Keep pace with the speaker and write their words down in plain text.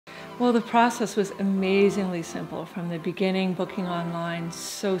Well, the process was amazingly simple from the beginning, booking online,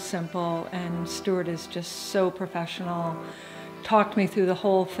 so simple, and Stuart is just so professional, talked me through the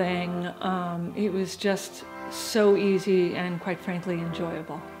whole thing. It was just so easy and quite frankly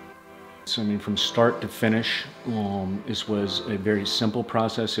enjoyable. So I mean, from start to finish, this was a very simple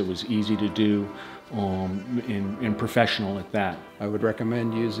process. It was easy to do and professional at that. I would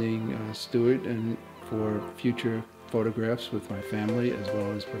recommend using Stuart for future photographs with my family as well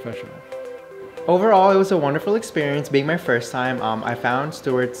as professional. Overall, it was a wonderful experience. Being my first time, I found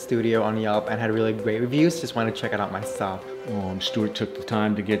Stuart's studio on Yelp and had really great reviews. Just wanted to check it out myself. Stuart took the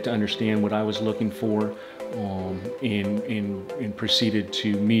time to get to understand what I was looking for and proceeded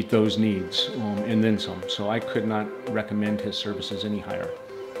to meet those needs and then some. So I could not recommend his services any higher.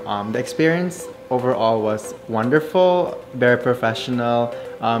 The experience overall was wonderful, very professional.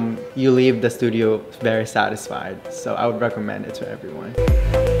 You leave the studio very satisfied, so I would recommend it to everyone.